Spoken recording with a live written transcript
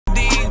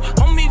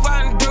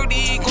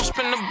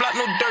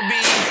got no derby.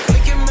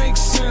 Make it make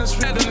sense,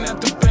 reading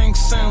at the bank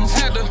sounds.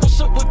 What's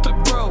up with the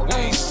bro?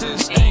 Ain't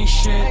sis, ain't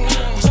shit.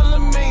 Tell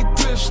him ain't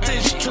thrift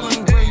stitch,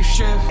 killing grave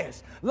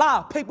shift.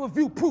 Live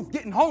pay-per-view proof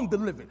getting home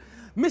delivered.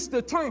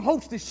 Mr. Turn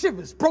hosted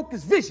shivers, broke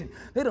his vision.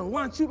 They done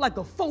launch you like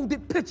a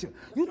folded picture.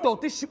 You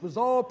thought this shit was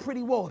all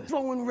pretty water,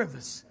 flowing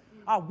rivers.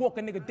 I walk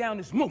a nigga down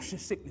this motion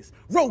sickness,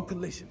 road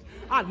collision.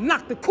 I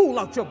knock the cool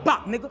out your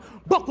bop, nigga.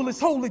 Buckle his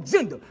whole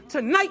agenda.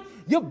 Tonight,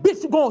 your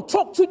bitch gonna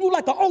talk to you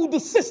like an older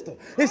sister.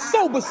 It's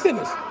sober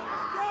sinners.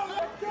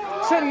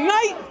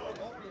 Tonight,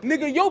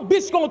 nigga, your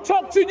bitch gonna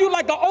talk to you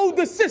like an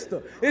older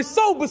sister. It's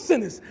sober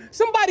sinners.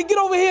 Somebody get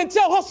over here and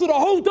tell Hustle to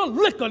hold the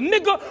liquor,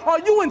 nigga. Are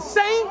you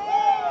insane?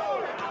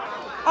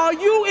 Are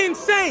you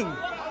insane?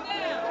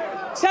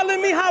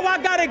 Telling me how I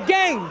got a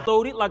game.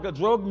 Throwed it like a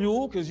drug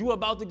mule, cause you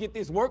about to get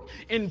this work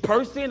in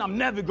person. I'm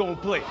never gonna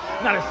play.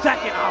 Not a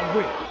second I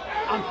win.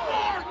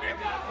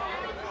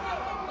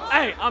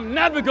 Hey, I'm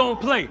never gonna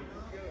play.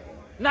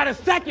 Not a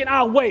second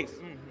I'll waste.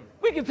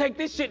 We can take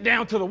this shit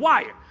down to the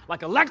wire,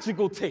 like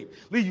electrical tape.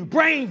 Leave you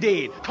brain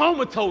dead,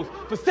 comatose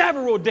for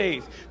several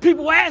days.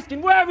 People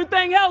asking where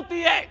everything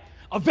healthy at.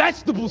 A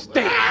vegetable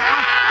state.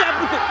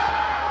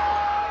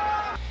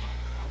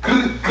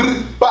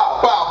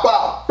 Bow, bow,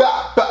 bow,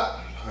 bow, bow.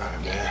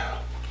 Alright, man.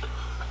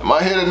 Am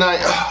I here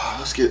tonight?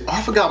 Let's get.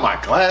 I forgot my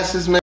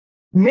glasses, man.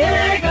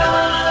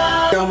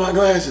 Nigga! Where are my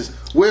glasses?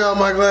 Where are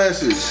my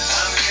glasses?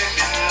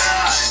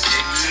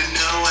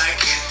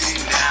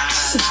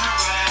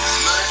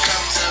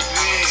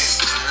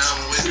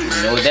 You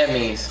know what that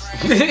means.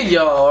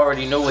 Y'all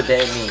already know what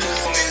that means.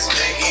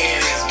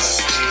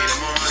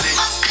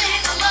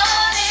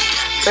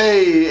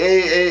 Hey.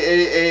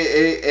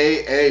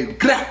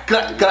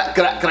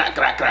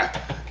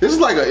 This is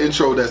like an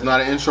intro that's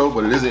not an intro,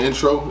 but it is an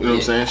intro. You know what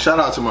I'm saying? Shout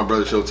out to my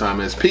brother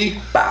Showtime SP.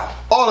 Bow.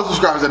 All the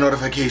subscribers at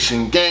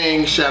Notification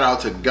Gang. Shout out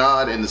to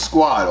God and the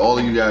squad. All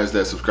of you guys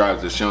that subscribe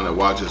to the channel, that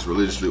watch us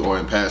religiously or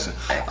in passing.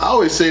 I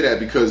always say that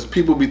because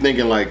people be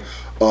thinking like,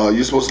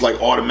 you're supposed to like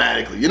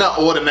automatically. You're not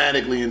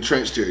automatically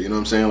entrenched here. You know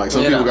what I'm saying? Like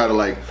some people gotta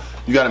like,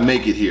 you gotta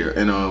make it here.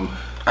 And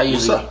I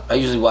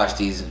usually watch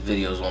these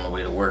videos on the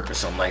way to work or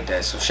something like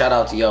that. So shout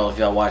out to y'all if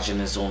y'all watching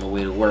this on the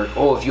way to work,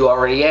 or if you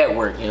already at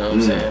work. You know what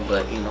I'm saying?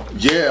 But you know.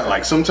 Yeah,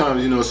 like sometimes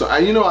I ain't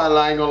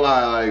gonna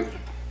lie. Like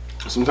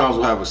sometimes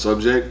we'll have a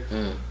subject.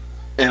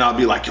 And I'll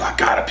be like, yo, I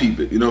gotta peep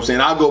it. You know what I'm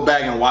saying? I'll go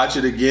back and watch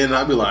it again. And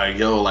I'll be like,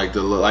 yo, like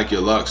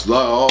your Lux.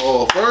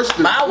 Oh, first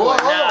and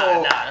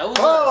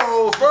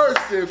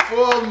first and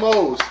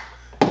foremost.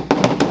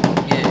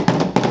 Yeah.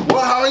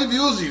 Well, how many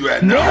views are you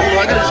at now?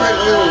 I gotta check.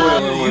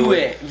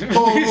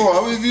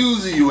 How many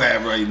views are you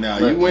at right now?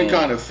 Look, you went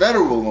kind of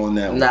federal on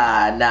that one.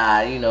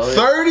 Nah, you know.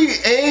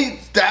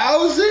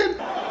 38,000?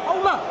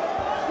 Hold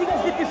up. We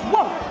gonna get this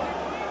work.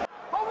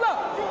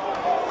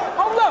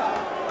 Hold up.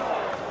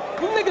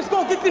 You niggas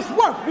gonna get this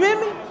work, you hear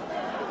me?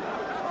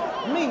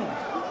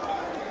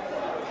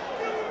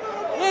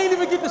 He ain't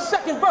even get the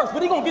second verse,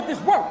 but he gonna get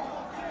this work.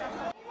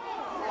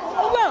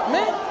 Hold up,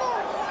 man.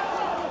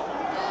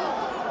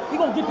 He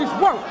gonna get this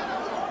work.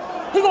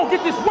 He gonna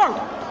get this work.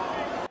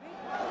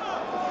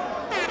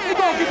 He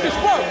gonna get this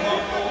work.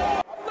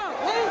 Hold up,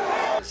 man.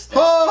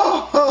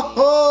 Whoa.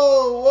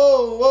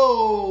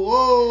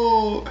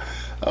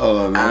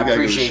 Oh, man, I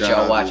appreciate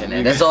y'all watching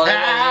that. That's all that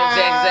was.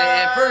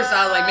 At first,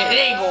 I was like, man, they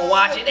ain't gonna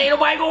watch it. Ain't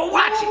nobody gonna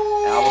watch it. I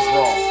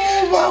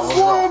was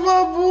wrong.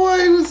 My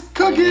boy was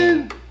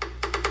cooking.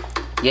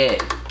 Yeah.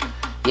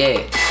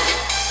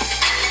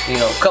 You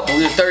know, a couple,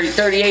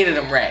 38 of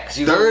them racks.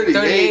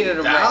 38 of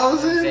them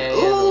racks. 38,000?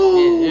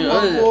 Ooh,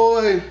 my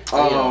boy.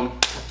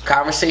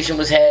 Conversation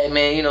was had,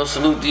 man. You know,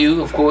 salute to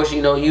you. Of course,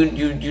 you know,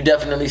 you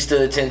definitely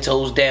stood 10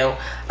 toes down.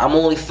 I'm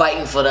only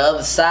fighting for the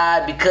other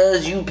side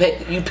because you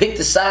picked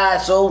the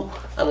side, so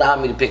allow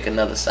me to pick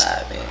another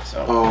side, man.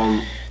 So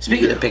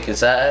speaking of picking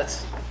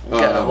sides,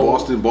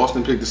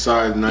 Boston picked the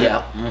side tonight.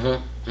 Yeah.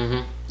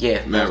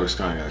 Yeah. Mavericks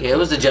kind of got it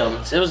was the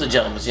gentleman's. You know what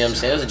I'm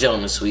saying? It was a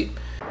gentleman's sweep.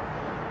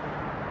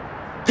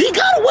 He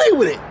got away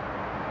with it,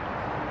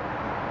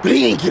 but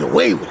he ain't get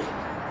away with it.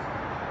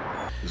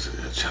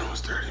 That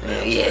gentleman's dirty,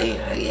 man.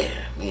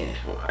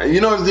 Yeah.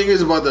 You know the thing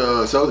is about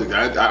the Celtics,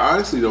 I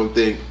honestly don't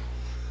think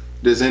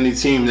there's any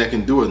team that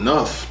can do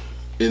enough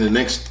in the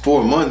next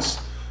 4 months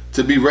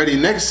to be ready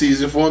next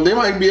season for them. They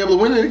might be able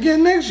to win it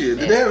again next year.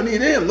 Yeah.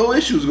 They have no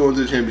issues going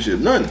to the championship,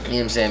 none. You know what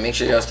I'm saying? Make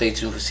sure y'all stay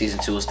tuned for season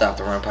 2 of Stop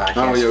the Run podcast.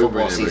 Oh, yeah,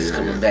 Football season's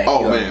coming back.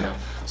 Oh, man.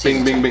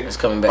 Bing. It's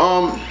coming back.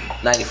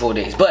 94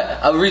 days.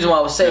 But the reason why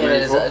I was saying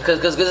that is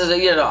because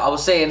you know, I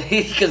was saying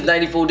because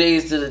 94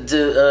 days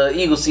to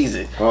Eagle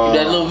season.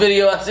 That little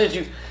video I sent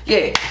you.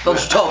 Yeah, don't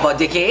you talk about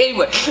dickhead.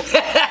 Anyway,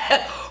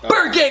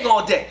 Bird Gang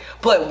all day.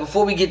 But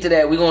before we get to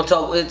that, we're gonna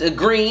talk.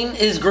 Green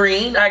is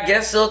green. I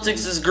guess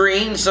Celtics is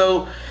green.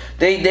 So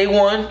they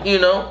won. You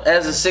know,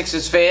 as a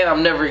Sixers fan,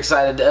 I'm never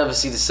excited to ever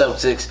see the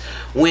Celtics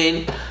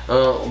win.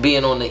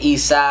 Being on the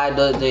East Side,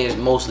 they're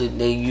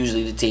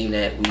usually the team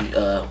that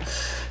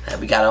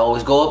we gotta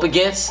always go up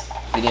against.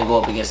 We didn't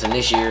go up against them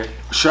this year.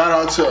 Shout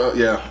out to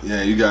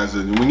yeah. You guys,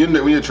 when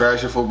you're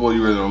trash at football,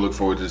 you really don't look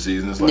forward to the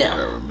season. It's like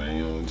whatever, man.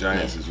 You know,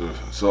 Giants is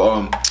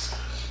so.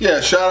 Yeah,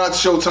 shout out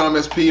to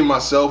Showtime SP and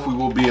myself. We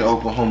will be in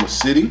Oklahoma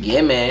City. Yeah,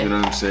 man. You know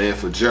what I'm saying?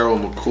 For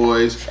Gerald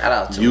McCoy's shout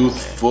out to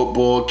youth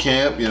football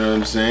camp. You know what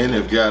I'm saying?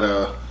 They've got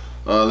a.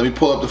 Let me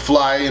pull up the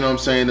flyer. You know what I'm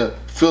saying? To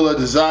pull up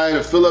the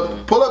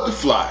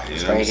flyer.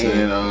 You know what I'm saying?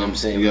 You know what I'm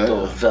saying? We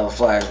throw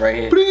flyers right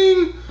here.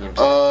 Bling.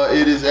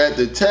 It is at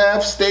the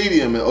Taft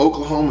Stadium in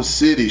Oklahoma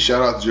City.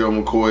 Shout out to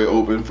Gerald McCoy.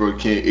 Open for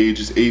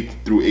ages 8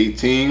 through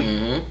 18.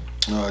 Gerald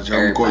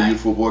McCoy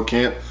youth football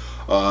camp.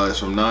 It's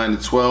from 9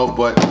 to 12,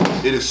 but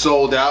it is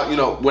sold out. You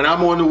know, when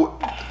I'm on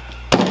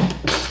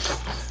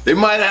they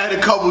might have had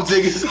a couple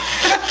tickets.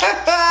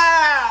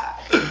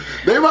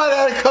 They might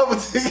have had a couple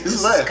tickets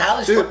This left. is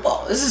college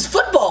football. This is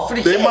football for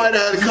the They might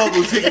have had a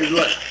couple tickets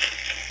left.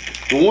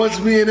 But once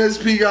me and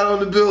SP got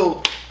on the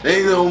bill, they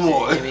ain't no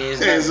more. I mean,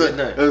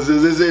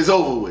 it's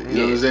over with. You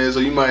know what I'm saying? So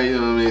you might, you know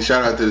what I mean?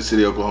 Shout out to the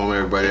city of Oklahoma,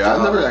 everybody.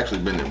 I've never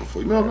actually been there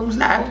before. You know what I'm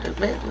saying?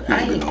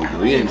 I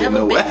ain't been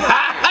nowhere.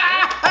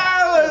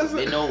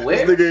 Been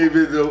nowhere. This nigga ain't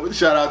been nowhere.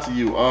 Shout out to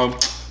you.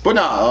 But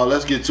nah,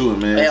 let's get to it,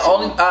 man. And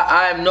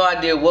I have no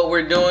idea what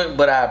we're doing,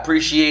 but I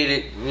appreciate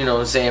it, you know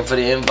what I'm saying, for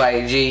the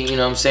invite, G. You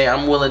know what I'm saying?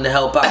 I'm willing to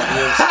help out, you know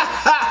what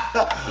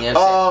I'm saying? You know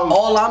what I'm saying?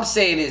 All I'm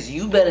saying is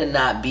you better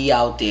not be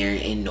out there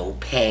in no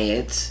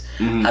pads.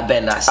 I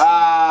better not see you.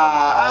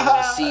 I don't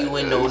want to see you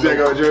in no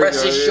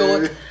compressor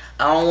shorts.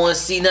 I don't want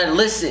to see nothing.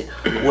 Listen,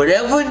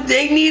 whatever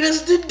they need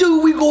us to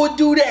do, we gonna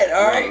do that,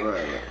 all right?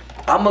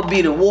 I'm gonna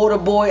be the water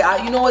boy.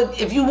 You know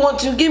what? If you want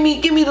to, give me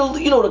the,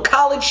 you know, the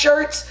college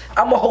shirts.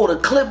 I'm gonna hold a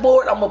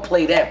clipboard. I'm gonna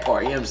play that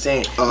part. You know what I'm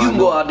saying? You can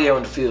go out there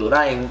on the field.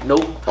 I ain't I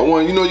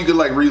want you could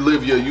like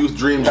relive your youth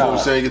dreams. You know what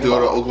I'm saying? You get to go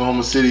to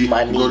Oklahoma City,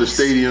 go to the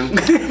stadium. You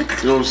know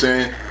what I'm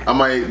saying? I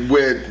might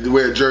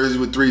wear a jersey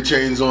with 3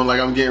 chains on, like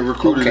I'm getting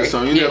recruited or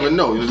something. You never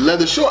know.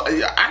 Leather short.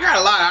 I got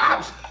a lot of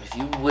options.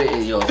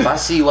 If I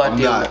see you out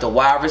there with the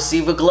wide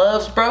receiver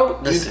gloves, bro,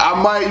 listen, I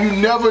might. You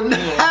never know.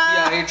 You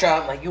out here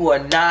trying like you are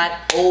not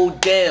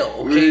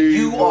Odell, okay?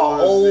 You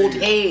are old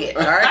head,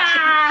 all right?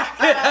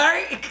 All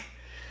right.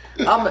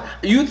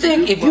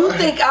 If you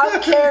think I'm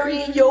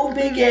carrying your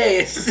big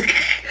ass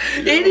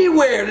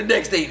anywhere the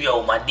next day,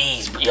 yo, my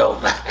knees, yo.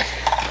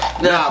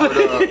 Nah, but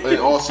in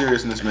all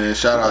seriousness, man,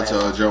 shout out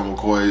to Gerald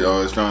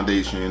McCoy, his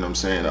foundation. You know what I'm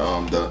saying?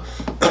 The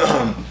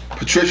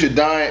Patricia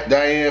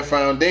Diane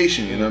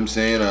Foundation. You know what I'm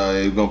saying?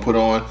 They're gonna put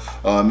on.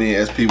 Me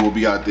and SP will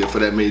be out there for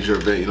that major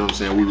event. You know what I'm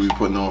saying? We will be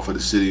putting on for the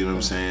city. You know what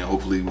I'm saying?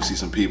 Hopefully, we see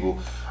some people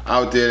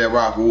out there that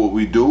rock with what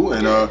we do.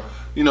 And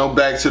you know,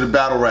 back to the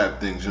battle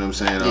rap things. You know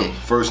what I'm saying?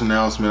 First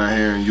announcement I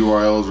hear in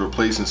URLs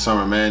replacing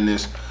Summer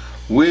Madness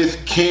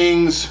with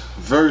Kings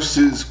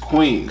versus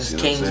Queens.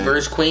 Kings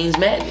versus Queens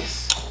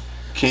Madness.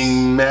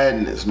 King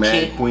Madness,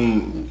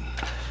 Queen.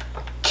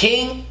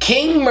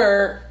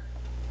 Kingmer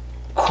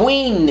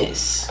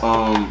Queenness.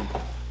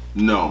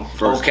 No.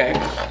 First. Okay.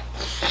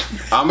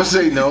 I'm gonna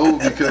say no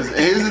because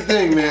here's the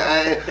thing, man.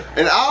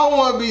 I don't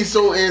want to be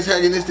so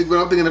antagonistic,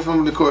 but I'm thinking if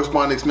I'm the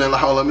correspondence, man.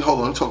 Like, hold on,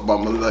 let me talk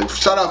about my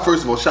shout out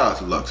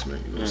to Lux,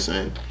 man. You know what I'm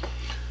saying?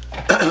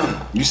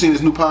 You seen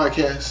this new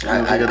podcast?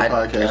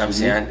 I'm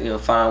saying,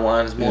 fine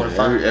wine is more than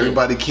fine.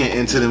 Everybody can't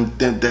enter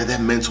that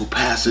mental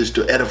passage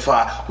to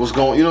edify what's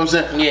going. You know what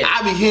I'm saying? Yeah.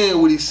 I be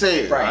hearing what he's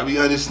saying. Right. I be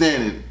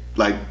understanding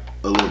like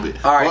a little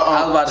bit. All right.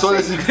 I was about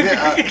to say.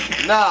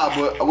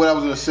 But what I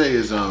was gonna say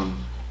is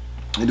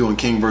they're doing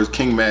King versus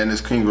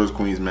Madness, King versus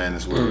Queen's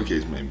Madness, whatever the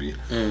case may be.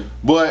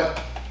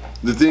 But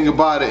the thing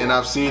about it, and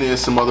I've seen it in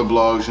some other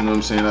blogs, you know what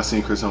I'm saying? I've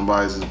seen Chris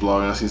Unbiased's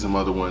blog, and I've seen some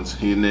other ones.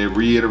 And they're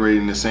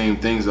reiterating the same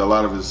things that a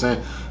lot of us are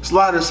saying. It's a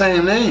lot of the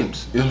same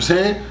names, you know what I'm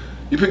saying?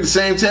 You pick the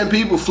same 10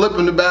 people,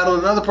 flipping the battle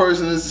with another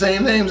person, it's the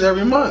same names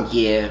every month.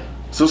 Yeah.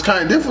 So it's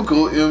kind of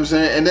difficult, you know what I'm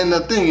saying? And then the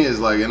thing is,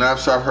 like, and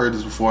I've heard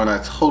this before, and I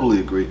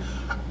totally agree.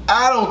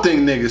 I don't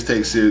think niggas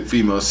take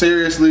females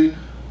seriously,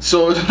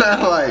 so it's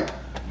not like,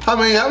 how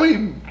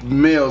many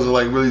males are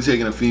like really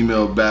taking a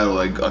female battle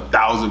like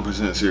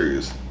 1,000%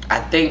 serious? I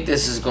think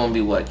this is gonna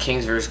be what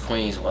Kings versus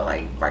Queens. What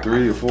like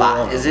 3 or 4?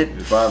 5? Is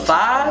it 5?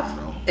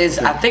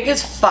 I think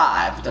it's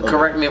 5. Okay.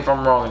 Correct me if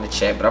I'm wrong in the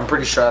chat, but I'm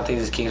pretty sure I think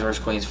this is Kings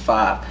versus Queens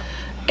 5.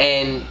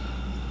 And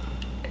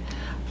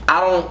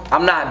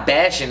I'm not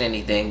bashing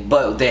anything,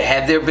 but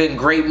have there been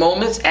great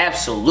moments?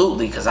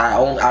 Absolutely, because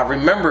I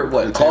remember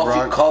what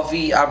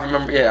coffee. I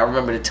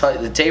remember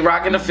the Tay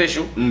Rockin'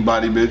 official.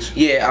 Body bitch.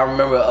 Yeah, I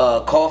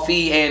remember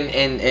coffee and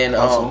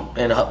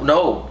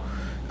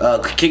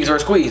Kings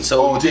vs Queens.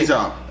 So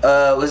T-Top.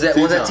 Was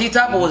that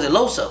T-Top or was it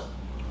Loso?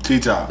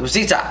 T-Top. It was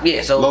T-Top.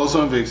 Yeah. So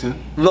Loso and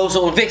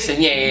Vixen.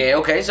 Yeah.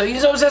 Okay. So you know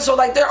what I'm saying. So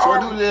like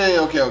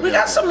we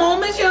got some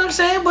moments. You know what I'm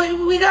saying. But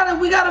we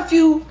got a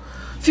few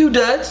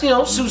duds. You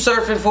know, Sue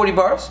surfing 40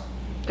 bars.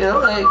 You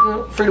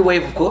know, free to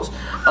wave, of course. We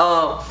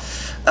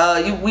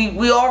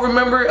all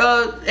remember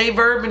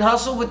A-Verb and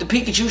Hustle with the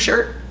Pikachu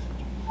shirt.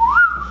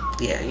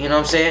 Yeah, you know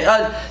what I'm saying?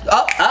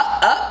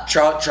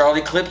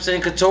 Charlie Clips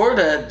and Couture,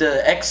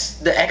 the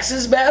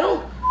X's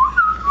battle.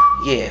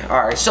 Yeah,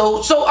 all right.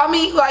 So I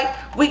mean, like,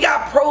 we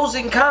got pros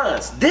and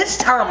cons. This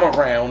time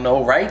around,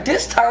 though, right?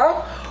 This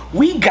time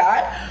we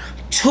got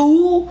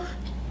two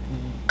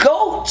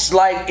GOATs,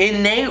 like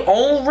in their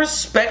own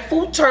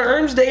respectful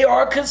terms. They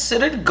are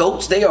considered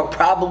GOATs. They are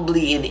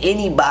probably in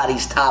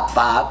anybody's top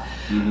 5,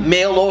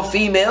 male or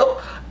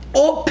female,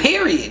 or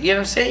period. You know what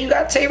I'm saying? You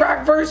got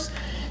Tay-Rock versus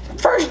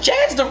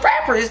Jazz the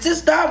rapper. Is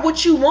this not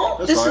what you want?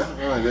 That's this fine.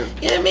 is,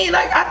 you know what I mean?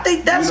 Like, I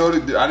think that's. You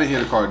know, I didn't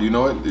hear the card. Do you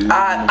know it?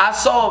 I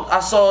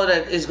saw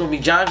that it's gonna be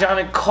John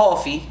and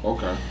Coffee.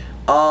 Okay.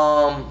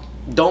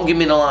 Don't give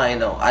me the line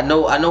though. I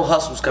know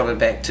Hustle's coming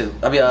back too.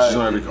 I mean, she's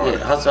on every card. Yeah,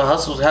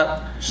 Hustle's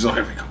help. She's on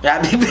every card.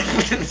 I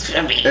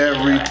mean,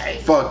 Every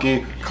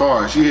fucking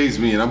card. She hates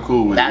me and I'm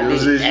cool with it.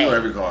 She's on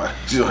every card.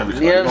 She's on every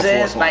card. You know what I'm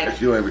saying? Like,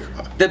 she's on every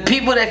card. The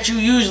people that you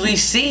usually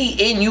see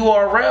in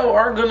URL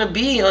are gonna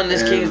be on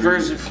this case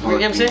versus. You know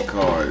what I'm saying?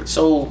 Card.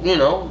 So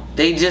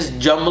they just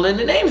jumbling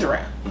the names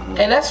around,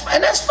 and that's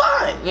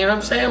fine. You know what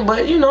I'm saying?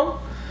 But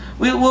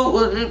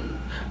we'll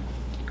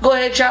go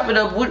ahead, chop it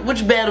up.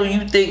 Which battle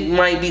you think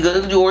might be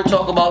good? Or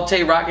talk about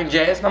Tay-Rock and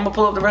Jazz. And I'm gonna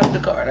pull up the rest of the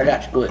card. I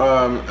got you. Go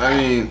ahead. I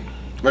mean,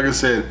 like I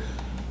said,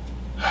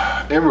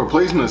 in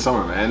replacement of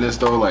Summer Madness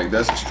though, like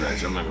that's a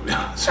stretch. I'm not gonna be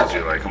honest with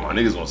you. Like, come on,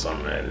 niggas want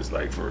Summer Madness,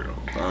 like for real.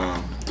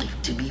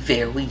 To be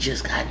fair, we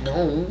just got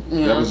known.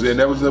 That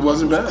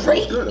wasn't bad.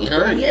 Great. That was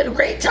Great. We had a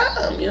great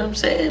time. You know what I'm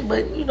saying?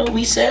 But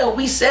we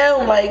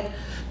sound like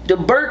the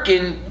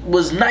Birkin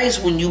was nice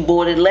when you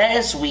bought it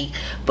last week,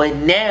 but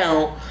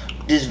now.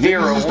 This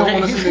Vera niggas just don't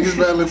want to see niggas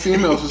battling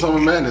females for Summer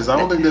Madness. I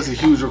don't think that's a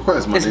huge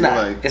request, man. It's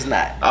not. It's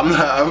not. I'm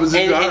not. I was.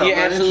 And you're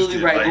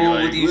absolutely right.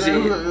 Going with you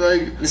said.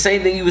 Like, the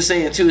same thing you were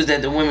saying too is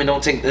that the men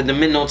don't take the women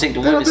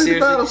they seriously.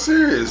 Battle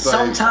serious. Like,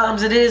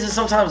 sometimes it is, and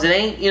sometimes it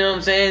ain't. You know what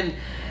I'm saying?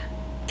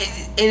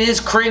 It is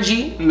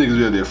cringy. Niggas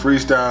be out there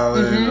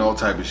freestyling and all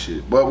type of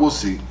shit. But we'll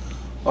see.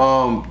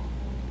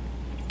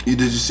 Did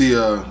you see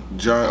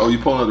John? Oh, you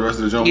pulling up the rest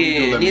of the jump?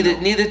 Yeah,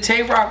 neither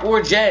Tay-Rock or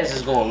Jazz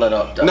is gonna let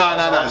up though. No.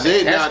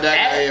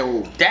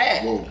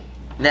 That.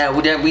 Now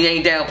we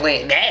ain't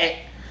downplaying that.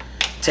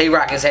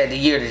 Tay-Rock has had the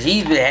year that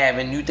he's been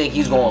having. You think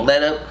he's gonna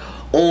let up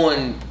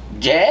on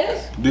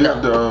Jazz? Do you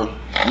have the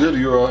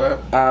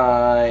URL?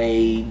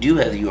 I do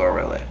have the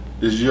URL app.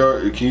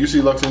 Can you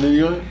see Lux and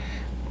Nitty on it?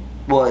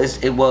 Well,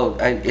 it's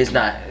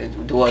not.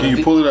 Can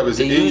you pull it up? It's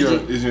in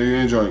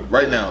your joint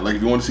right now. Like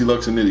if you want to see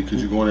Lux and Nitty,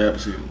 could you go on the app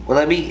and see it? Well,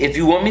 if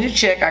you want me to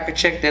check, I could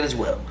check that as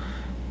well.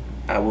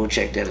 I will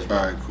check that as well.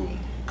 All right, cool.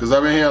 Because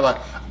I've been hearing like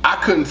I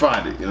couldn't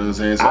find it. You know what I'm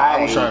saying? So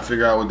I was trying to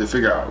figure out what to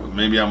figure out.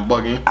 Maybe I'm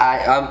bugging.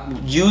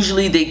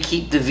 Usually they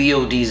keep the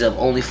VODs up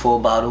only for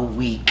about a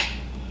week.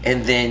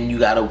 And then you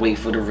gotta wait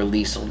for the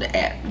release on the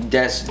app.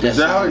 Is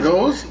that how it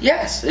goes?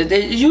 Yes, it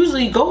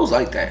usually goes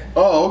like that.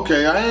 Oh,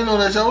 okay. I didn't know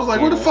that. I was like,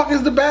 where the fuck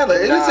is the battle?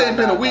 This ain't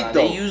been a week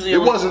though. It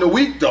wasn't a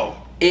week though.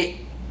 It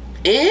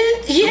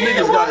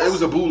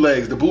was a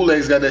bootlegs. The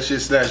bootlegs got that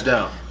shit snatched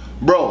down.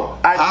 Bro,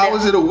 how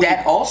is it a week?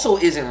 That also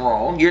isn't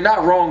wrong. You're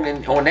not wrong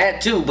on that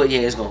too, but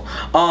yeah, it's gone.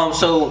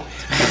 So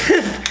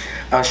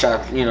I was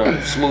trying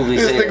to, smoothly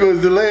say this nigga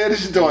was delayed.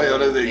 This shit told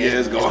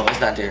it's gone. It's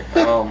not there.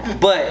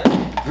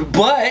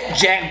 But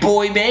Jack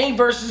Boy Main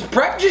versus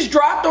Prep just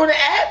dropped on the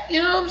app.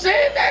 You know what I'm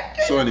saying?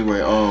 So anyway,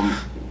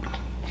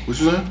 what you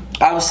saying?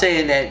 I was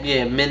saying that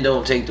men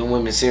don't take the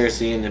women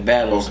seriously in the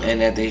battles,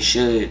 and that they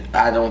should.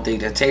 I don't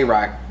think that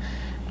Tay-Rock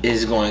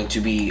is going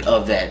to be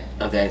of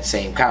that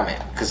same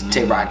comment because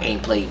Tay-Rock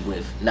ain't played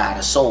with not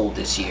a soul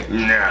this year. Nah, you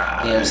know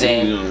what I'm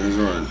saying? He's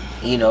right.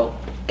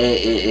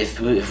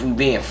 If we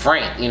being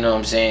frank, you know what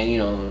I'm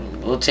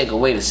saying? We'll take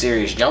away the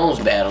Serious Jones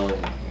battle,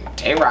 and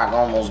Tay-Rock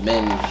almost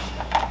been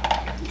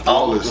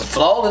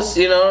flawless,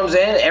 you know what I'm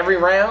saying? Every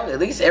round, at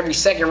least every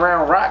second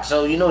round rock.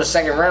 So the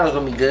second round is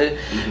gonna be good.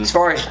 As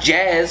far as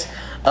Jazz,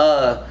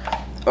 on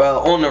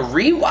the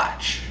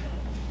rewatch,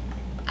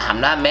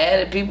 I'm not mad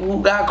at people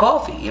who got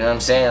coffee. You know what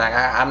I'm saying? Like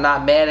I'm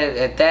not mad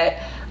at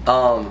that.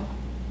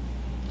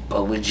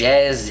 But with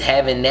Jazz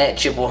having that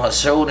chip on her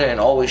shoulder and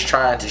always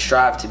trying to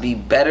strive to be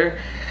better,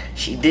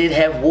 she did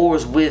have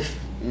wars with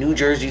New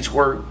Jersey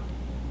Twerk,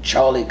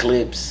 Charlie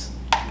Clips,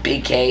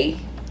 Big K.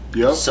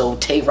 Yep. So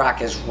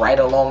Tay-Rock is right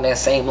along that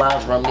same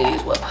lines, Rum Nitty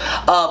as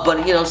well. But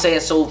you know what I'm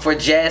saying? So for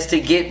Jazz to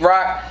get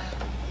Rock,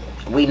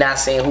 we not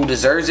saying who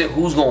deserves it,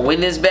 who's gonna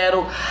win this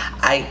battle.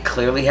 I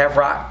clearly have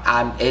Rock.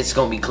 It's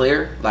gonna be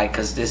clear, like,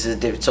 cause this is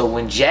different. So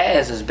when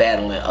Jazz is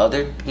battling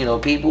other,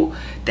 people,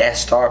 that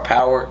star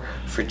power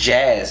for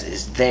Jazz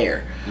is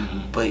there.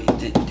 But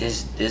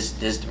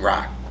this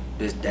Rock,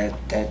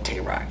 that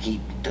Tay-Rock,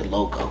 the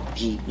logo.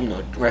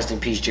 Rest in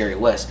peace, Jerry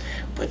West.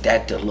 But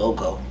the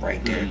logo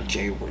right there,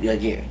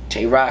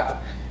 Tay-Rock,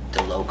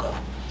 the logo.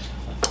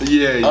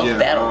 Yeah.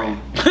 Battle rap.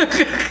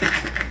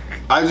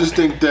 I just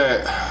think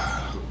that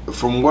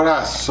from what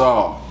I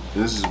saw,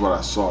 this is what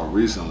I saw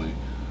recently,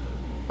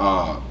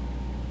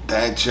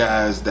 that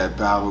Jazz, that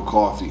battle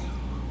coffee,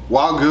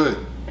 while good,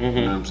 you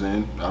know what I'm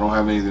saying? I don't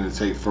have anything to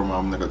take from it.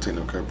 I'm not going to take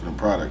no credit for the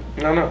product.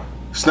 No.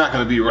 It's not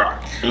going to be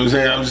Rock. You know what I'm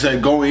saying? I'm just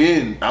saying going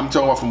in, I'm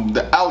talking about from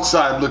the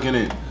outside looking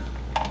in.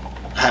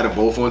 Had them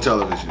both on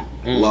television.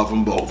 Love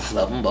them both.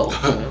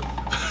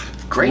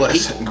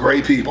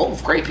 great people.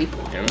 Both great people.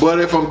 You know?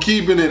 But if I'm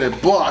keeping it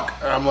at buck,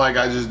 I'm like,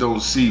 I just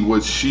don't see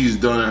what she's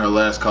done in her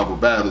last couple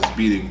battles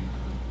beating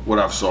what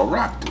I've saw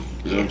Rock do.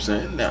 You know what I'm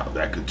saying? Now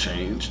that could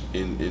change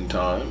in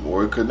time,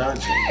 or it could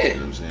not change. You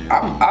know what I'm saying?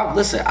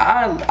 Listen,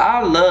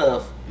 I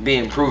love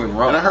being proven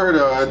wrong. And I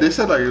heard they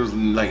said like it was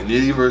like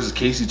Nitty versus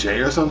Casey J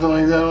or something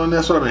like that. And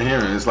that's what I've been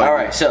hearing. It's like, all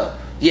right, so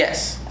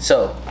yes,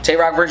 so Tay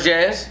Rock versus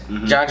Jazz,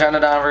 John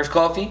Adon versus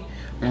Coffee,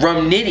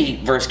 Rum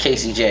Nitty versus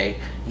Casey J,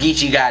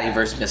 Geechee Gotti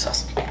versus Miss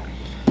Hustle.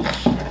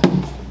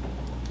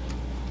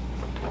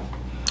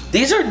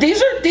 These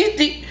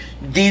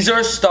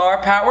are star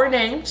power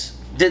names.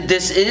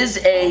 These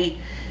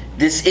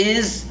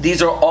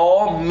are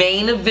all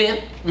main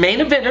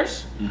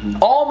eventers.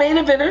 All main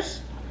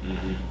eventers.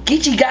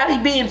 Geechee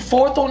Gotti being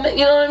fourth on that,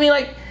 you know what I mean?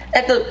 Like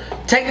at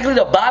technically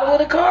the bottom of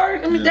the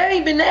card. I mean, that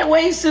ain't been that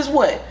way since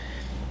what?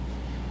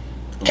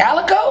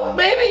 Calico,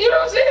 maybe, you know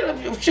what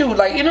I'm saying? Shoot,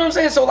 like, you know what I'm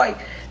saying? So like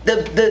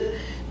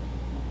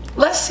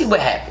let's see what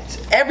happens.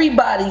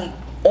 Everybody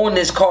on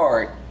this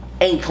card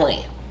ain't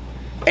playing.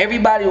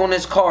 Everybody on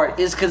this card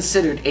is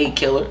considered a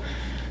killer.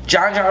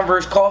 John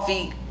versus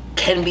Coffee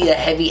can be a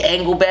heavy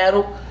angle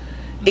battle.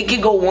 It can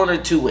go one or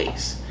two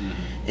ways.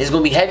 It's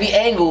gonna be heavy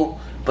angle,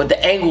 but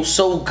the angle's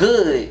so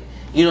good,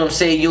 you know what I'm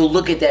saying, you'll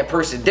look at that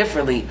person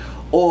differently,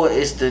 or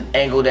it's the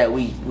angle that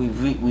we've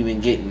been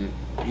getting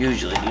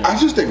usually. You know, I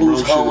just think Rum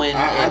should.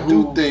 I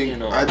do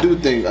think,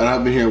 and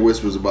I've been hearing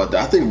whispers about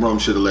that. I think Rum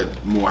should have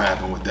let more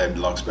happen with that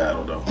Lux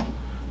battle though.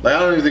 Like, I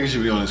don't even think it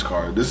should be on this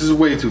card. This is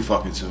way too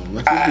fucking soon.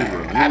 Let's be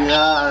real.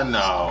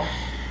 No.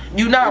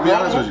 You're not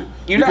wrong.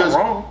 You're not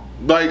wrong.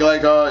 Like, you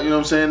know what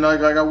I'm saying?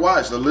 Like I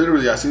watched.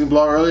 I seen a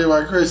blog earlier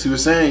by Chris. He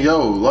was saying,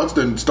 yo, Lux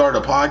done started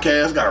a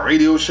podcast, got a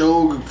radio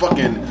show,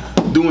 fucking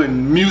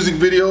doing music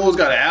videos,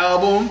 got an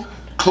album,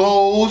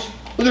 clothes.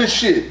 Look at this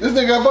shit. This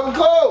nigga got fucking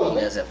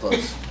clothes. Yes, that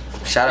clothes.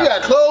 Shout out. He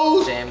got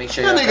clothes. Make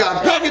sure then they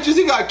got packages.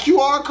 He got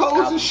QR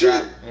codes and shit. You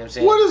know what I'm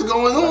saying? What is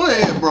going on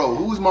here, bro?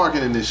 Who's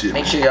marketing this shit?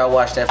 Make sure y'all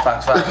watch that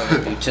Fox 5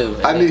 interview too.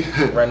 I need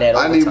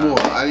more. More.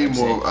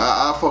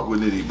 I fuck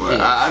with Nitty, but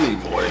I need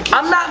more.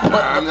 I'm not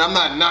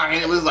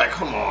knocking it. But it's like,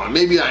 come on.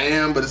 Maybe I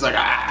am, but it's like,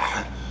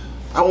 I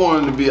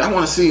want him to be. I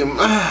want to see him.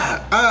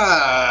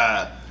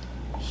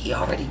 He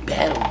already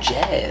battled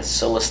Jazz,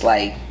 so it's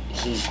like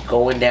he's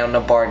going down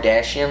the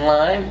Bardashian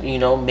line. You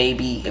know,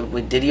 maybe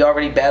did he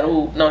already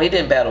battle? No, he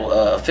didn't battle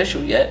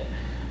Official yet.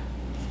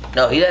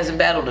 No, he hasn't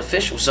battled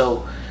Official.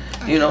 So,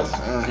 you know, it's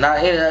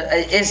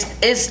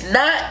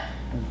not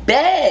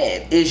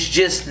bad. It's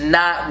just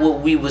not what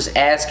we was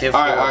asking for.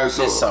 All right.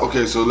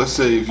 So let's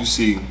say if you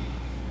see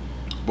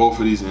both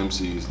of these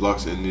MCs,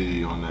 Lux and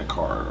Nitty, on that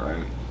card,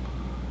 right?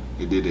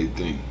 They did their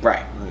thing.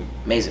 Right.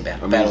 Amazing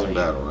battle. Battle,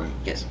 right?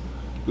 Yes.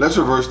 Let's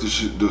reverse the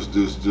shoes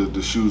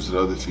to the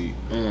other feet.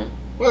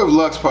 What if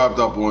Lux popped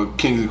up on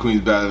Kings and Queens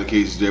Battle of the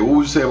Casey J? What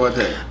would you say about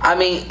that? I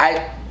mean,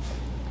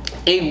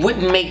 it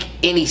wouldn't make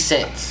any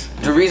sense.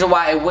 The reason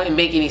why it wouldn't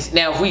make any sense.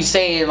 Now, if we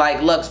saying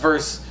like Lux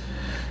versus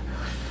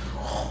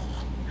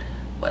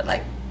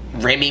like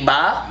Remy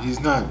Ma?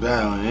 He's not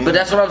battling. But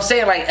that's what I'm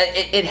saying. Like,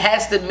 it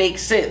has to make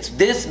sense.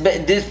 This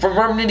for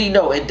Rum Nitty,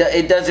 no,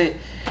 it doesn't.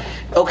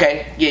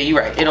 Okay, yeah, you're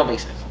right. It don't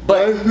make sense.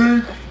 But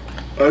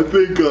I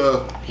think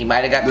he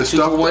might have got the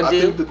 2-for-1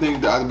 deal.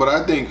 But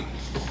I think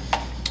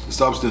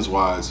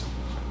substance-wise,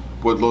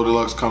 what Low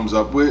Deluxe comes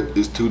up with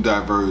is too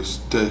diverse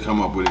to come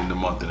up with in a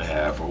month and a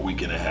half or a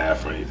week and a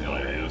half or anything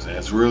like that. You know what I'm saying?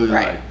 It's really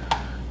like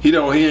he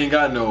ain't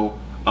got no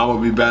I'm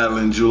gonna be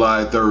battling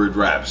July 3rd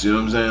raps. You know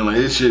what I'm saying? Like,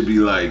 it should be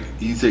like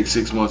he takes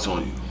 6 months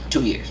on you.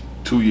 2 years.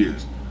 2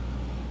 years.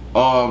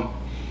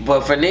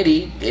 But for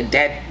Nitty,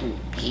 that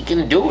he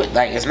can do it.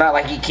 Like, it's not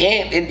like he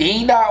can't.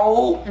 He not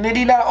old.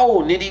 Nitty not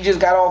old. Nitty just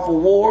got off a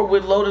war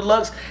with Loaded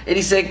Lux, and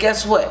he said,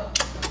 "Guess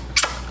what?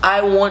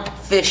 I want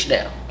fish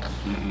now."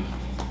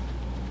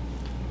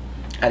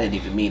 I didn't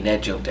even mean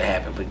that joke to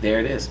happen, but there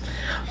it is.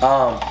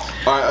 All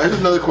right, here's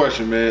another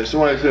question, man.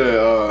 Somebody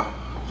said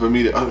for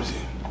me to.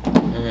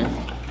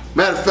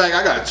 Matter of fact,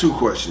 I got 2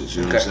 questions.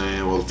 You know what I'm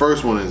saying? Well, the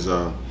first one is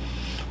the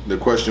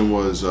question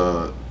was.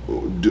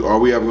 Are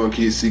we ever going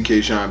to see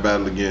K-Shine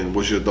battle again?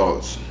 What's your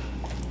thoughts?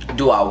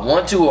 Do I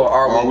want to, or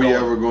are we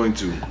ever going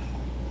to?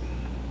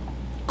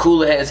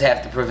 Cooler heads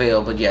have to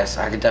prevail, but yes,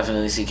 I could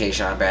definitely see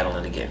K-Shine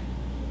battling again.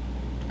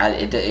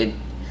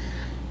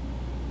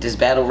 This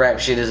battle rap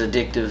shit is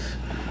addictive.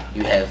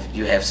 You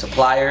have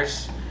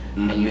suppliers,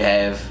 and you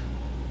have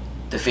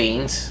the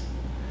fiends.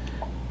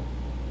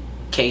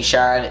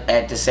 K-Shine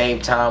at the same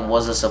time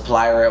was a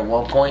supplier at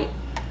one point.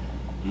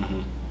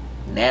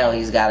 Now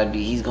he's gonna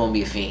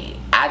be a fiend.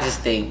 I just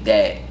think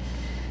that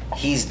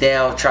he's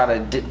now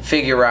trying to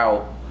figure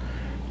out.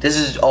 This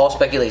is all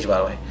speculation, by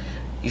the way.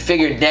 You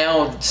figure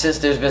now, since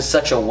there's been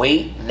such a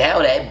wait, now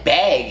that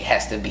bag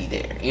has to be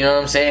there. You know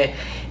what I'm saying?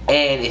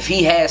 And if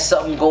he has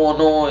something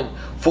going on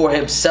for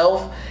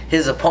himself,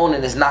 his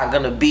opponent is not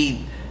gonna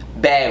be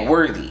bag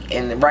worthy.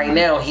 And right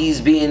now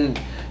he's being,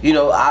 you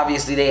know,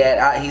 obviously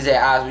he's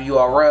at odds with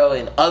URL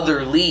and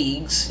other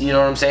leagues. You know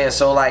what I'm saying?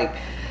 So like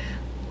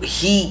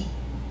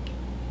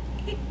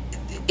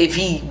if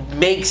he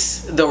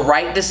makes the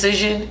right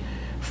decision,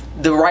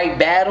 the right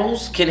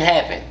battles can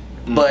happen.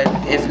 But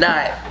if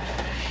not,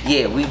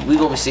 yeah, we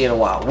gonna be seeing a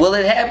while. Will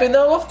it happen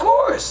though? Of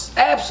course,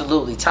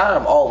 absolutely.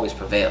 Time always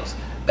prevails.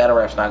 Battle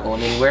rap's not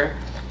going anywhere.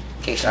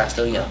 K-Shot's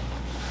still young.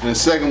 And the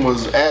second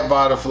was at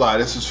Vada Fly.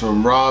 This is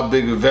from Rob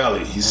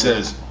Bigavelli. He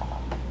says,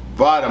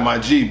 Vada, my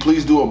G,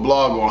 please do a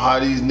blog on how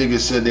these niggas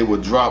said they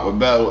would drop a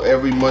battle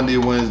every Monday,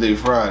 Wednesday,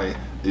 Friday.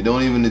 They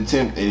don't even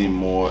attempt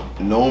anymore.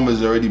 Gnome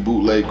is already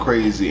bootleg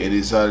crazy and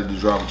decided to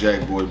drop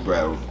Jack Boy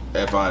battle.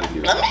 F out of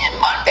here. I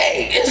mean,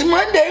 Monday. It's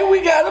Monday.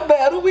 We got a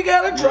battle. We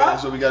got a drop. Yeah,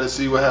 so we got to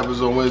see what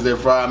happens on Wednesday,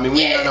 Friday. I mean, we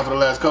ain't got enough for the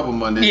last couple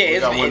Mondays.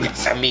 Yeah,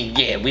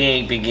 we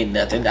ain't been getting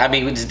nothing. I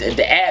mean,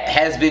 the app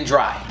has been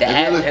dry. The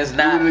app has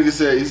not. The nigga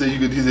said, he said you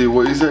could. He said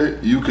what? He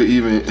said you could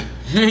even.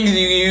 You can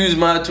use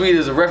my tweet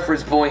as a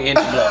reference point in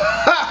the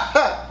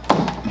blog.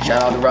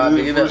 Shout out to Rob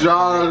Bigavelli. Shout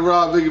out to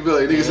Rob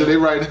Bigavelli. Nigga said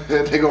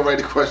they gonna write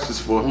the questions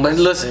for him. But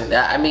listen,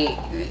 I mean,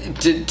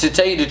 to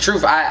tell you the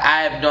truth, I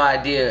have no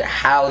idea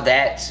how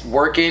that's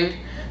working.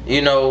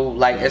 You know,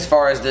 like as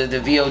far as the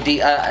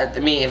VOD. I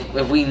mean,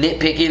 if we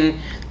nitpicking,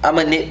 I'm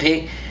a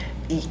nitpick.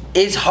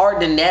 It's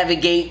hard to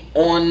navigate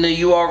on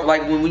the URL.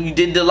 Like when you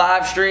did the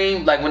live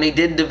stream, like when they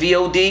did the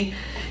VOD.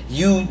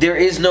 There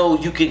is no,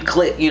 you can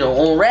click, you know,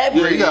 on Rap.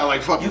 Yeah, you gotta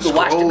like fucking you can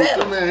watch the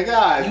battle. Man,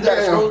 God, you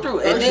gotta scroll through.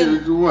 And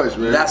then too much,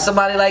 man. You got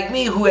somebody like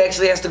me who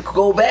actually has to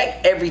go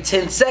back every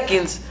 10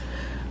 seconds.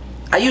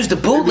 I used the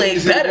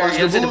bootleg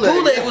better. The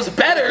bootleg was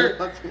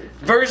better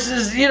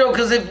versus, you know,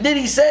 because if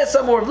Nitty says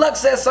something or if Luck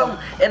says something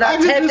and I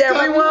tap that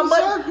rewind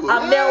button,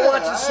 I'm now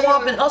watching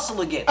Swamp and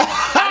Hustle again.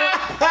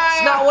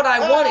 It's not what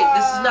I wanted.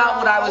 This is not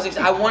what I was.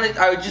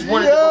 I just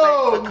wanted to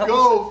go back.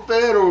 Go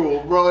federal,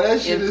 bro. That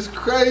shit is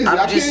crazy.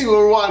 I can't even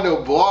rewind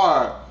no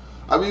bar.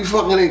 I be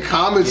fucking in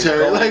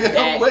commentary. Like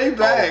I'm way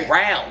back.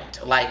 Around.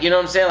 Like, you know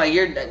what I'm saying? Like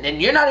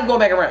you're not even going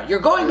back around. You're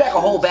going back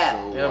a whole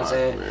battle. You know what I'm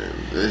saying? Man.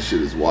 That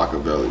shit is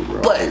Walker-belly,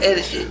 bro. But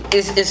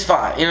it's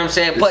fine. You know what I'm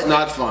saying? It's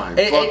not fine.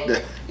 Fuck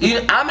that.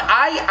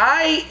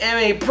 I am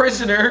a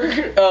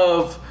prisoner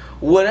of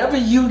whatever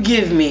you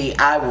give me,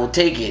 I will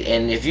take it.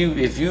 And if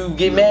you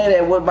get mad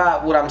at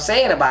what I'm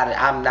saying about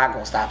it, I'm not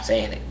gonna stop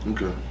saying it.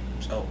 Okay.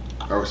 So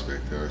I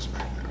respect that.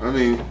 I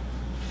mean,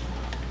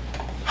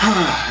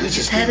 it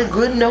just had a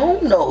good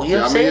no. You know what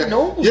I'm saying?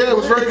 No. Yeah, it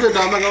was very good.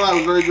 I'm not gonna lie,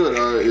 it was very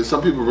good.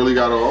 Some people really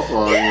got off. You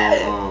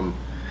know,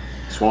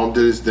 Swamp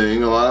did his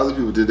thing. A lot of other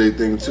people did their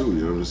thing too.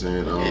 You know what I'm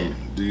saying?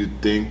 Do you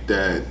think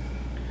that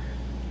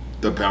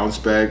the bounce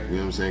back, you know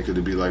what I'm saying, could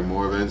it be like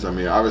more events? I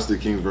mean, obviously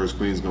Kings vs.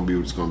 Queens is gonna be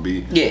what it's gonna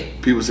be. Yeah.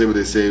 People say what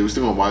they say. We're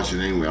still gonna watch it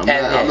anyway.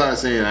 I'm not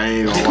saying I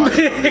ain't gonna watch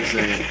it. I'm just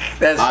saying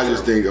I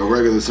just think a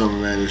regular Summer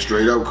Madness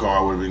straight up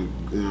card would have been,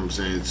 you know what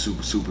I'm saying,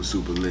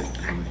 super lit.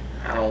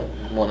 I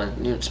don't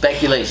want to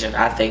speculation.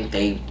 I think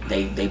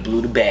they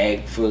blew the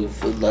bag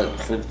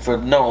for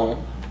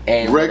Gnome.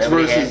 And Rex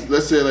versus,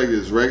 let's say it like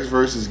this: Rex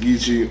versus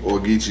Geechee or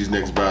Geechee's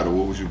next battle.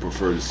 What would you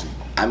prefer to see?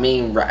 I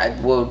mean,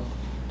 well,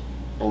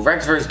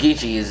 Rex versus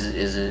Geechee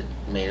is a.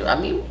 I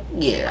mean,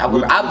 yeah, I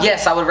would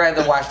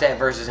rather watch that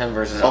versus him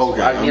versus us.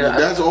 Okay,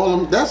 that's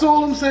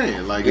all I'm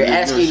saying. Like, you're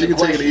asking she the can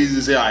take it question. easy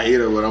to say I hate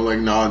her, but I'm like,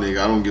 nah,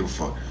 nigga, I don't give a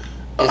fuck.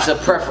 It's a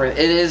preference.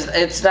 It is.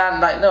 It's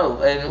not like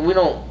no, and we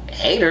don't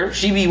hate her.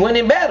 She be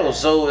winning battles,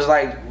 so it's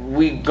like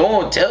we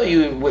gonna tell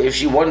you if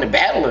she won the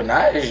battle or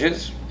not. It's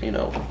just, you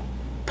know,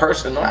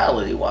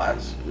 personality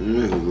wise. It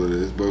is what it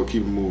is, but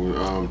keep it moving.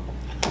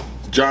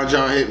 John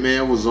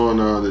Hitman was on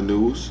the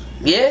news.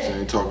 Yeah.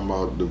 Saying, talking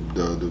about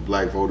the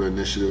Black Voter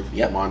Initiative.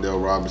 Yep.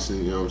 Mondale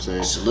Robinson, you know what I'm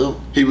saying? Salute.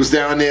 He was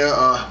down there,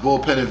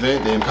 bullpen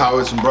event. They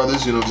empowered some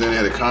brothers, you know what I'm saying? They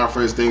had a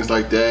conference, things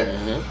like that.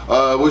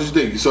 What'd you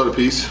think? You saw the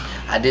piece?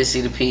 I did see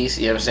the piece,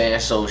 you know what I'm saying?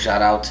 So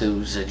shout out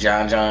to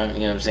John, you know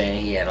what I'm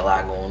saying? He had a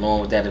lot going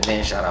on with that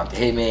event. Shout out to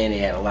Hitman. They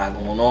had a lot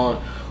going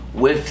on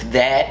with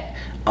that.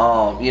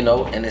 You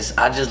know, and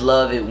I just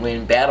love it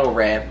when battle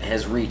rap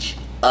has reached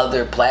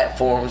other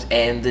platforms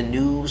and the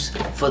news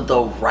for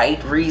the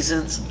right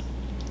reasons.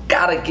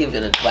 Gotta give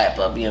it a clap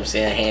up, you know what I'm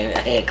saying? A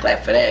hand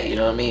clap for that, you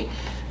know what I mean?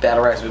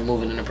 Battle rap's been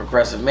moving in a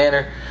progressive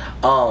manner.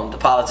 The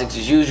politics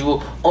as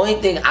usual. Only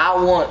thing I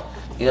want,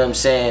 you know what I'm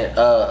saying,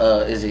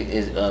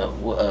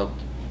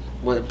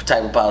 what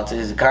type of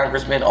politics? Is it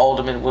congressman,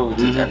 alderman? What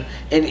was it?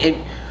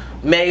 And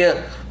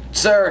mayor,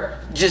 sir,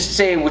 just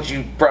say what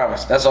you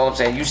promised. That's all I'm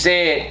saying. You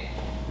said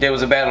there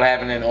was a battle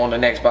happening on the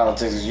next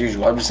politics as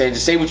usual. I'm just saying,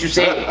 just say what you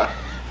said.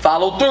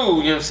 Follow through,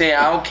 you know what I'm saying?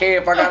 I don't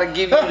care if I gotta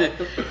give you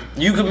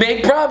you can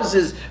make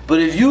promises,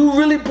 but if you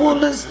really pull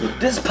this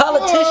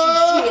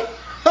politician shit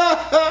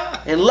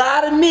and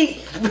lie to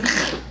me,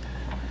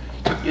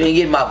 you ain't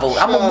getting my vote.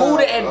 I'm gonna move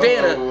to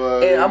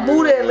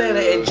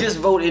Atlanta and just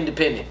vote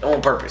independent on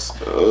purpose.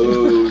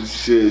 Oh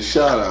shit,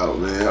 shout out,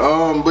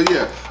 man. But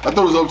yeah, I thought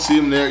it was up to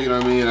him there, you know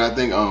what I mean? And I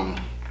think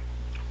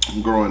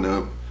growing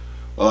up,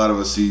 a lot of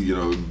us see, you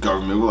know,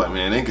 government, we're like,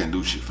 man, they ain't gonna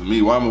do shit for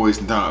me. Why am I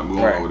wasting time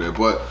going over there?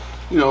 But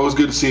you know, it was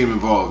good to see him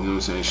involved, you know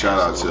what I'm saying? Shout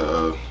out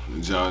to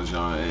John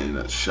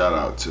and shout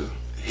out to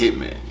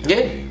Hitman. You know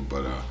what I mean?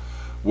 But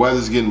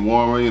weather's getting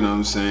warmer, you know what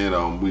I'm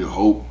saying? We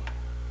hope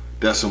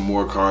that's some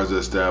more cards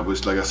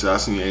established. Like I said, I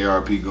seen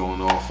ARP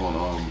going off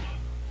on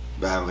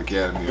Battle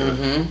Academy.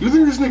 You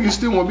think this nigga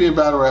still want to be a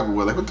battle rapper?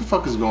 Like, what the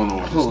fuck is going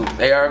on with Who? this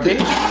nigga? ARP?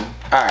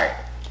 All right.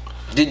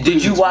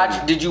 Did you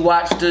watch? Did you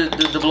watch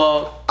the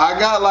blog? I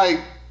got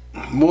like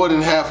more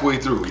than halfway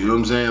through. You know what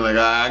I'm saying? Like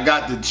I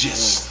got the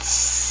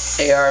gist.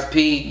 ARP,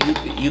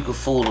 you could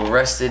fool the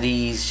rest of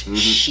these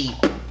sheep.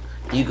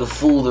 You could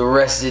fool the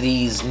rest of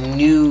these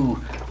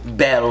new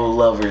battle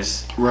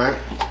lovers. Right.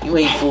 You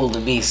ain't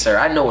fooling me, sir.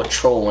 I know a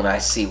troll when I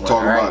see one.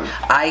 Talk all right? about it.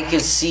 I can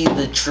see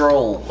the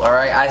troll. All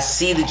right. I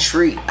see the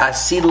tree. I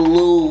see the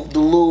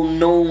little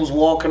gnomes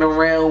walking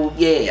around.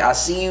 Yeah, I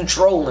see you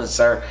trolling,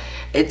 sir.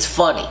 It's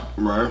funny.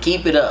 Right.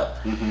 Keep it up.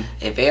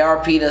 If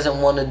ARP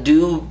doesn't want to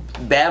do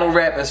battle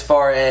rap as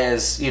far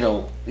as you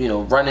know,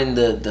 running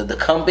the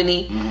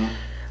company.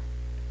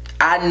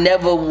 I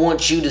never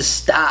want you to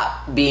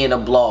stop being a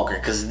blogger,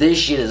 because this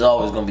shit is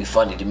always gonna be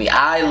funny to me.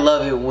 I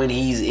love it when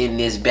he's in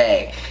this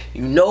bag.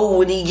 You know,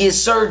 when he gets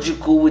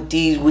surgical with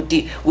the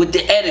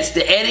edits,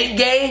 the edit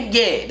game,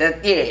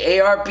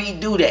 ARP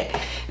do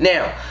that.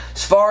 Now,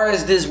 as far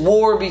as this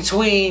war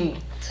between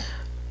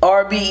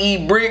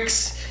RBE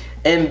Bricks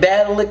and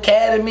Battle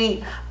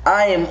Academy,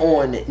 I am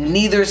on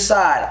neither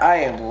side. I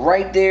am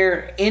right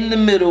there in the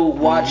middle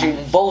watching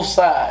both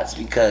sides,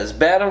 because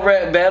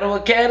Battle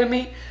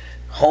Academy,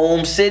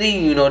 home city,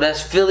 you know,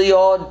 that's Philly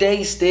all day.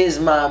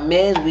 Stiz my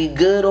man, we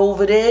good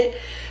over there.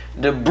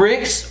 The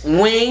Bricks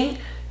wing,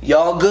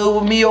 y'all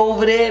good with me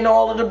over there, and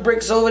all of the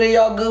Bricks over there,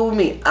 y'all good with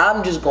me.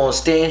 I'm just gonna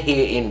stand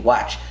here and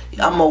watch.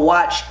 I'm gonna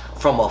watch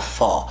from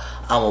afar.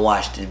 I'm gonna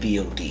watch the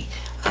VOD.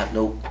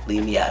 Nope,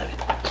 leave me out of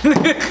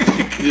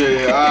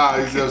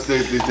it.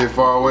 They stay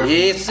far away from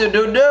Yes,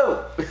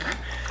 no.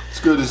 It's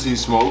good to see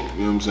smoke. You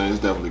know what I'm saying?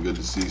 It's definitely good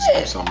to see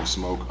some summer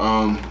smoke.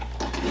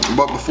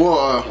 But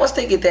before once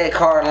they get that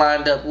card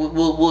lined up,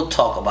 we'll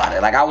talk about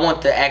it. Like, I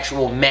want the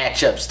actual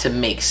matchups to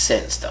make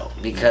sense though,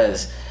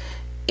 because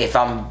if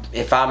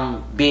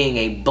I'm being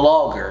a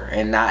blogger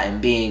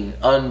and being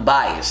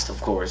unbiased,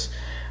 of course,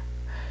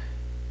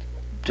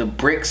 the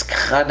Bricks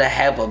kind of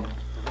have a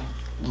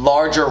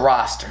larger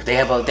roster. They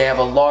have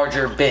a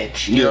larger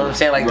bench. You know what I'm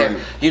saying? Like, right.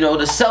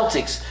 The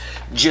Celtics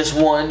just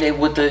won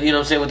with the,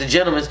 with the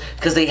gentlemen,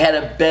 because they had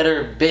a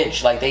better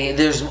bench. Like,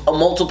 there's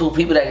multiple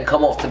people that can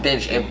come off the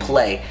bench and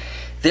play.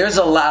 There's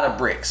a lot of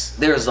Bricks.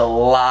 There's a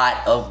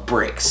lot of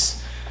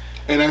Bricks.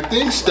 And I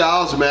think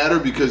styles matter,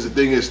 because the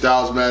thing is,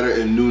 styles matter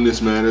and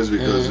newness matters,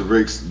 because the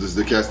Bricks,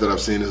 the cats that I've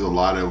seen, there's a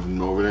lot of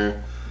them over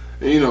there.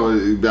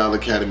 And Battle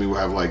Academy will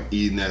have like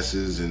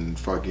Enesses and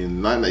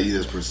fucking, not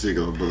Enes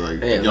particular, but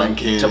like young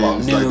kids.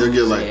 Like they'll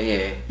get like,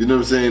 you know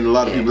what I'm saying? A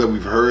lot of people that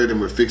we've heard and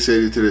we're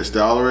fixated to their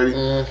style already.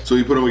 So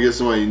you put them against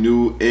somebody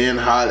new and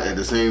hot at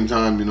the same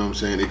time, you know what I'm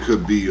saying? It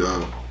could be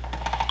a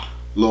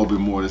little bit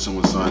more than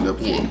someone signed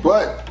up for.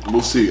 But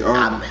we'll see.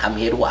 I'm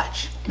here to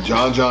watch.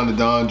 John the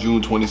Don,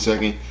 June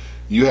 22nd.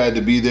 You had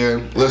to be there.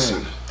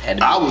 Listen,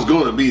 I was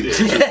going to be there.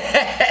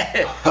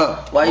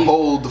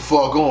 Hold the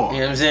fuck on. You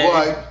know what I'm saying?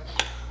 But,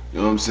 you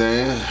know what I'm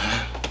saying?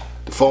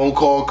 The phone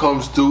call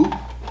comes through.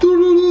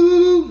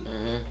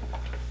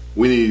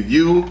 We need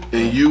you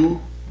and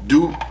you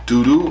do.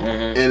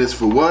 And it's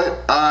for what?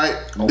 Alright,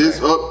 this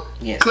up.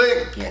 Yes.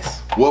 Click. Yes.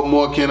 What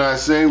more can I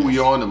say? We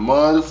on the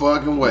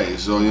motherfucking way.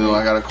 So,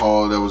 I got a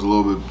call that was a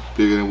little bit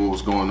bigger than what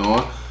was going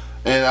on.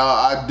 And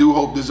I do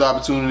hope this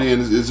opportunity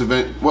and this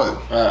event,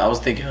 what? I was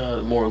thinking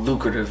more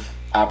lucrative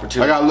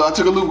opportunity. I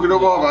took a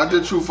lucrative offer. I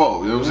did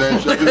Truffaut. You know what I'm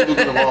saying? I did a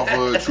lucrative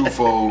offer,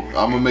 Truffaut.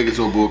 I'm going to make it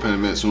to a bullpen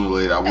event sooner or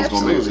later. I was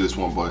going to make it to this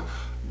one, but,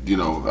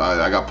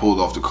 I got pulled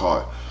off the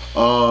card.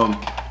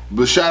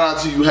 But shout out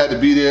to you, had to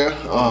be there.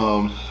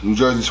 New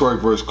Jersey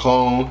Twerk versus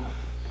Clone.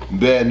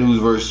 Bad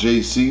News versus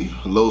JC.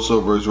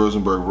 Loso versus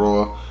Rosenberg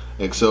Raw.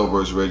 Excel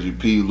versus Reggie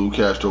P. Lou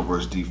Castro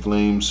versus D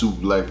Flame.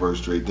 Super Black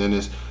versus Dre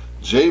Dennis.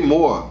 Jay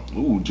Moore.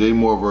 Jay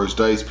Moore versus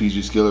Dice.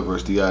 PG Skillet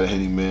versus D.I. the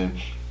Henny Man.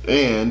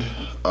 And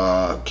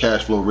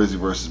Cashflow Rizzy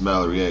versus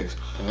Mallory X.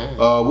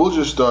 We'll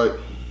just start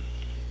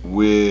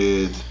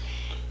with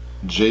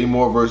Jay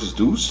Moore versus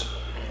Deuce.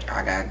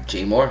 I got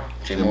Jay Moore.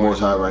 Jay Moore's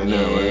hot right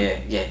now,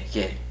 right? Yeah.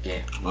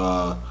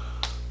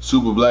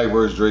 Super Black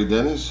versus Dre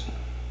Dennis.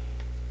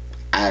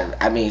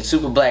 I mean,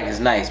 Super Black is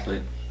nice,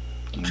 but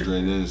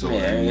Dre Dennis.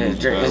 It's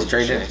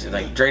Dre Dennis.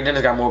 Like, Dre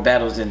Dennis got more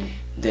battles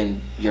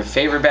than your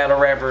favorite battle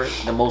rapper,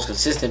 the most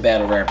consistent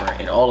battle rapper,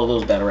 and all of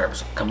those battle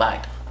rappers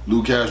combined.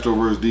 Lou Castro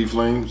versus D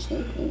Flames.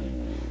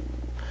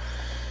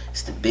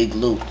 It's the big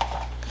Lou.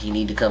 He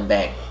need to come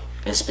back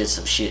and spit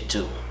some shit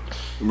too.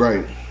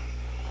 Right.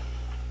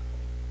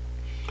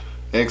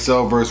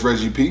 XL versus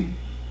Reggie P.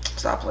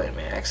 Stop playing,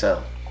 man. XL.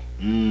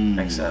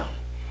 XL.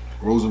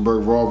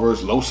 Rosenberg Raw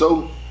versus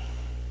Loso.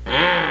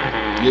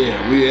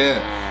 Yeah.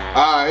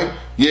 All right.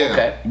 Yeah.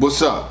 Okay.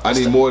 What's up? I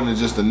need more than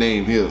just a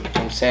name here.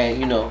 I'm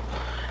saying,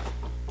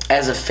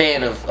 as a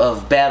fan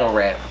of battle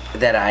rap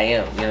that I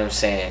am, you know what I'm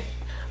saying?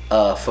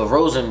 For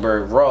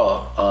Rosenberg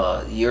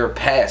Raw, your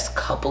past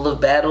couple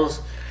of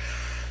battles,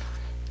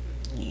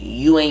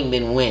 you ain't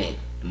been winning.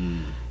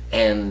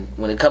 And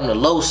when it comes to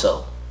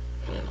Loso,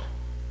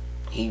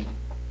 he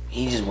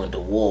just went to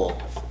war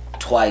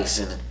twice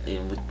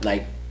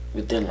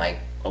within like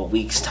a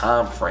week's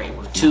time frame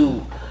with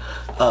 2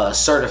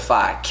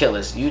 certified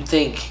killers. You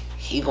think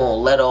he gonna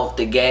let off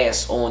the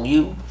gas on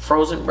you,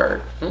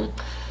 Frozenberg?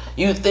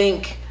 You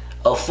think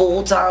a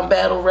full-time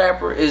battle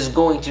rapper is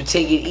going to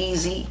take it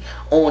easy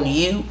on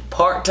you,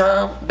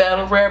 part-time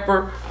battle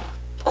rapper,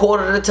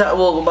 quarter of the time,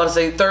 well, I'm about to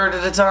say third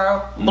of the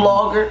time,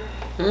 blogger?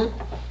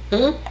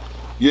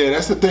 Yeah,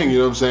 that's the thing, you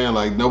know what I'm saying?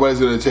 Like,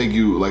 nobody's gonna take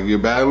you, like, you're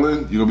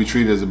battling, you're gonna be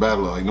treated as a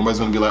battler. Like, nobody's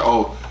gonna be like,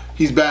 oh,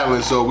 he's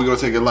battling, so we're gonna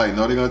take it light.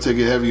 No, they're gonna take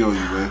it heavy on you,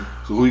 man.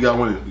 So who you got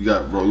winning? You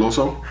got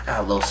Loso? I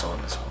got Loso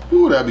in this one.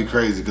 Ooh, that'd be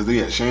crazy, because they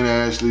had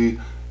Shayna Ashley,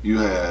 you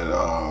had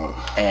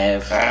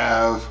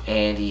Av.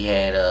 And he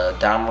had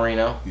Don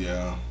Marino.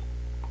 Yeah.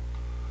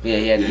 Yeah,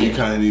 he had. Yeah, you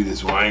kind of need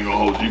this one. I ain't gonna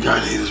hold you. You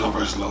kind of need this one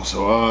versus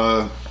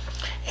Loso.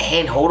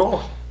 And hold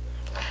on,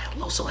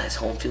 Loso has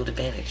home field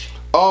advantage.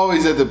 Oh,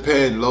 he's at the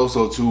pen.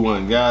 Loso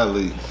 2-1.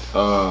 Godly.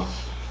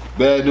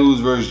 Bad News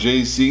versus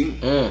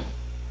JC.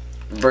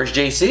 Versus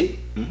JC?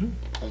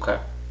 Okay.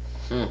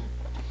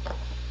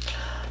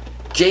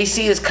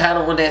 JC is kind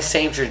of on that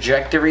same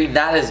trajectory.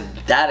 Not as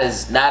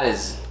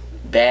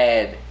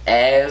bad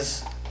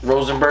as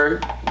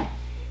Rosenberg,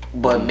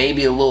 but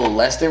maybe a little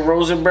less than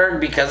Rosenberg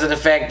because of the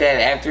fact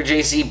that after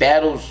JC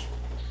battles,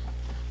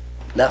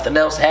 nothing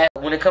else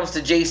happens. When it comes to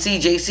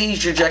JC's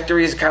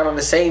trajectory is kind of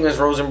the same as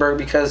Rosenberg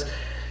because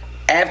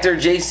after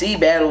JC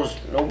battles,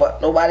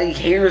 nobody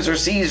hears or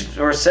sees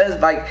or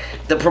says, like,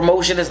 the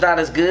promotion is not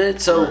as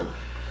good. So,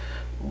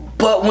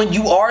 but when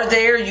you are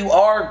there, you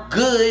are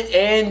good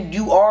and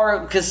you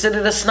are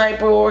considered a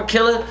sniper or a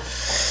killer.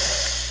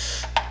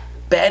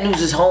 Bad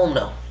News is home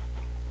though,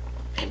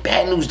 and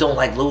Bad News don't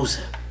like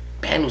losing.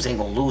 Bad News ain't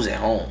gonna lose at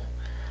home.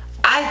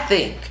 I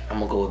think I'm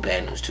gonna go with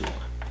Bad News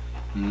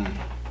 2-1.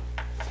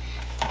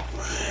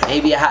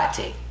 Maybe a hot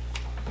take.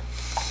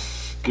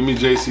 Give me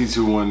JC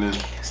 2-1 then.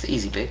 It's the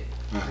easy pick.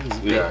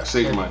 Yeah,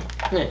 safe money.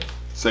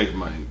 Safe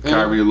money.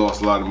 Kyrie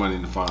lost a lot of money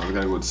in the finals. I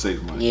gotta go with the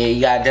safe money. Yeah, you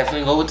gotta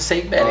definitely go with the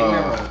safe bet. Ain't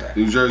nothing wrong with that.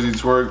 New Jersey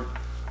Twerk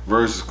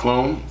versus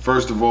Clone.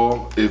 First of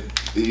all, I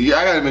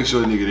gotta make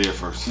sure the nigga there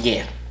first.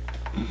 Yeah.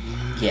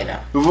 Yeah, no.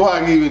 Before I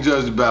can even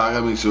judge the battle, I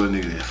gotta make sure the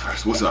nigga there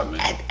first. What's up, man?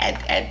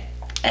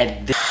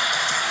 At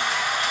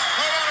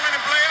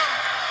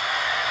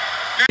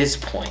this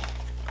point,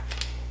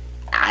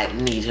 I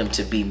need him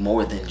to be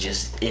more than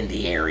just in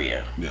the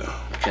area. Yeah.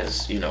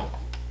 Because, you know,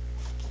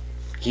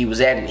 he was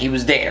there. You know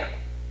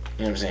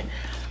what I'm saying?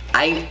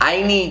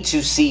 I need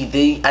to see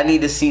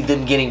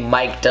them getting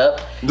mic'd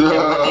up. And when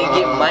they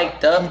get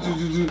mic'd up,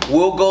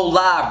 we'll go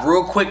live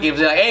real quick and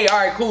be like, hey, all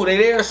right, cool, they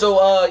there.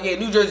 So yeah,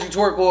 New Jersey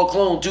Twerk or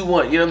Clone 2-1. You know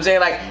what I'm saying?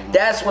 Like,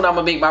 that's when I'm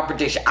gonna make my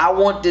prediction. I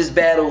want this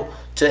battle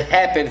to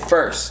happen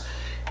first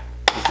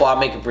before I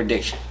make a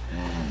prediction.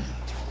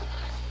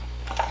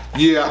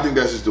 Yeah, I think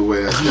that's just the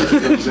way that's you know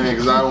what I'm saying?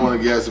 Because I don't want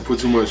to guys to put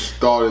too much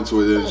thought into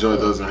it and the joint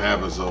doesn't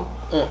happen. So,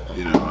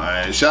 you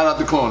know, shout out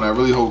to Clone. I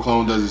really hope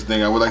Clone does his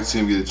thing. I would like to see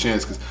him get a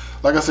chance because,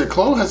 like I said,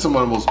 Clone had some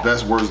of the most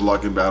best worst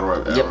luck in battle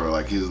rap ever. Yep.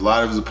 Like, a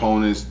lot of his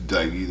opponents,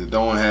 like, either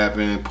don't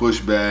happen, push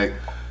back,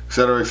 et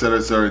cetera, et cetera,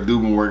 et cetera.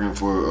 Dude been working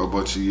for a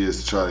bunch of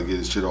years to try to get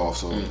his shit off,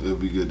 so it'll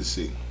be good to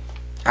see.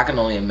 I can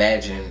only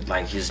imagine,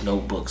 like, his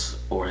notebooks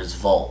or his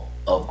vault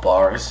of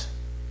bars.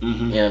 You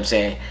know what I'm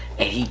saying?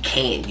 And he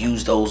can't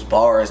use those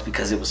bars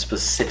because it was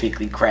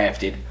specifically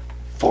crafted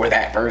for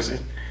that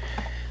person.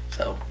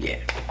 So, yeah.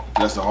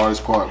 That's the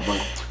hardest part,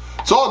 but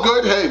it's all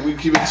good. Hey, we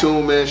keep it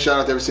tuned, man. Shout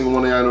out to every single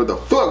one of y'all. Know what the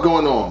fuck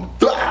going on.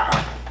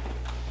 Blah!